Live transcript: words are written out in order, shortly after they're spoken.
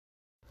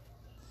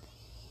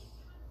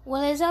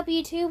What is up,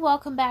 YouTube?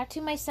 Welcome back to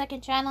my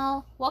second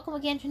channel. Welcome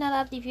again to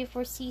another update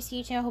for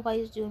CC channel. Hope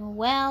everybody's doing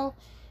well.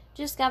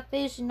 Just got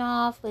finishing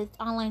off with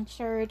online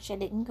church. I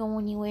didn't go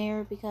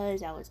anywhere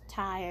because I was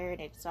tired,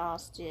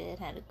 exhausted,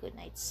 had a good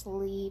night's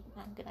sleep.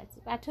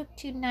 I took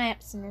 2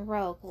 naps in a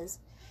row because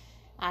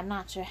I'm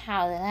not sure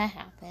how that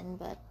happened,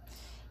 but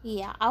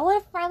yeah. I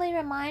want a friendly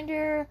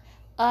reminder.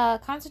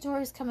 Concert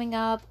tour is coming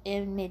up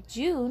in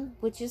mid-June,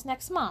 which is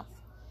next month.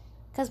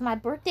 Because my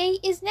birthday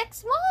is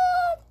next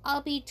month.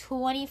 I'll be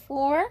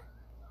 24.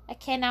 I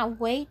cannot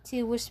wait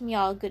to wish me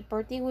all good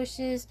birthday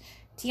wishes.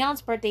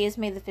 Tion's birthday is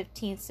May the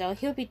 15th, so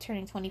he'll be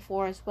turning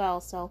 24 as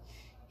well. So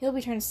he'll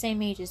be turning the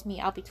same age as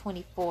me. I'll be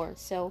 24.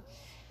 So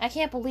I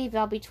can't believe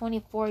I'll be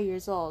 24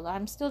 years old.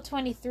 I'm still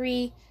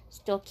 23,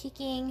 still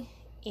kicking,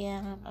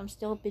 and I'm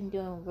still been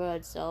doing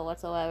good, so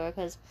whatsoever.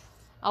 Because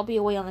I'll be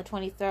away on the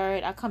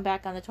 23rd. I'll come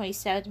back on the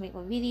 27th to make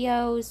my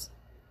videos.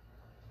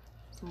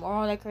 Some more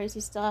all that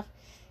crazy stuff.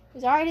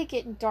 It's already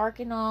getting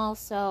dark and all,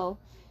 so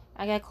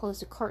I gotta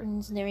close the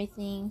curtains and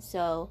everything,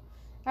 so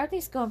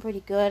everything's going pretty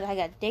good. I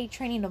got day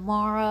training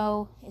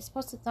tomorrow. It's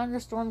supposed to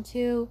thunderstorm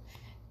too.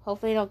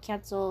 Hopefully they don't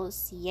cancel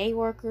CA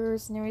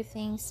workers and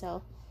everything,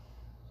 so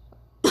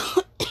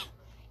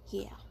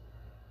yeah.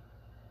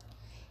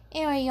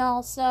 Anyway,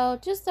 y'all, so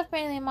just a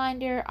friendly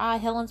reminder,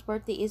 Helen's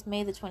birthday is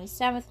May the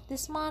 27th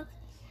this month.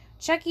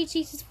 Chuck E.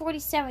 Cheese's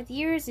 47th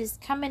years is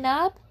coming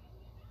up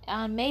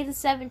on May the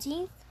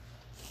 17th.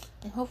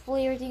 And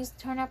hopefully everything's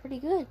turned out pretty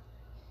good.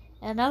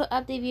 And another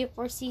update video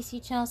for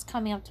CC channel is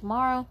coming up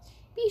tomorrow.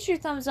 Be sure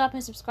to thumbs up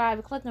and subscribe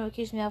and click the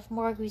notification bell for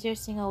more videos every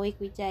single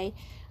weekday.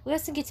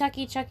 West in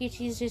Kentucky, Chuck E.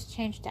 Cheese just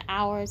changed the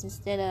hours.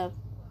 Instead of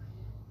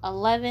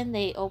 11,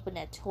 they open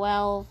at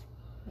 12.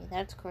 I mean,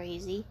 that's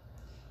crazy.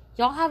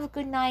 Y'all have a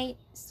good night.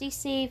 Stay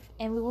safe.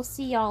 And we will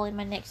see y'all in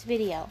my next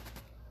video.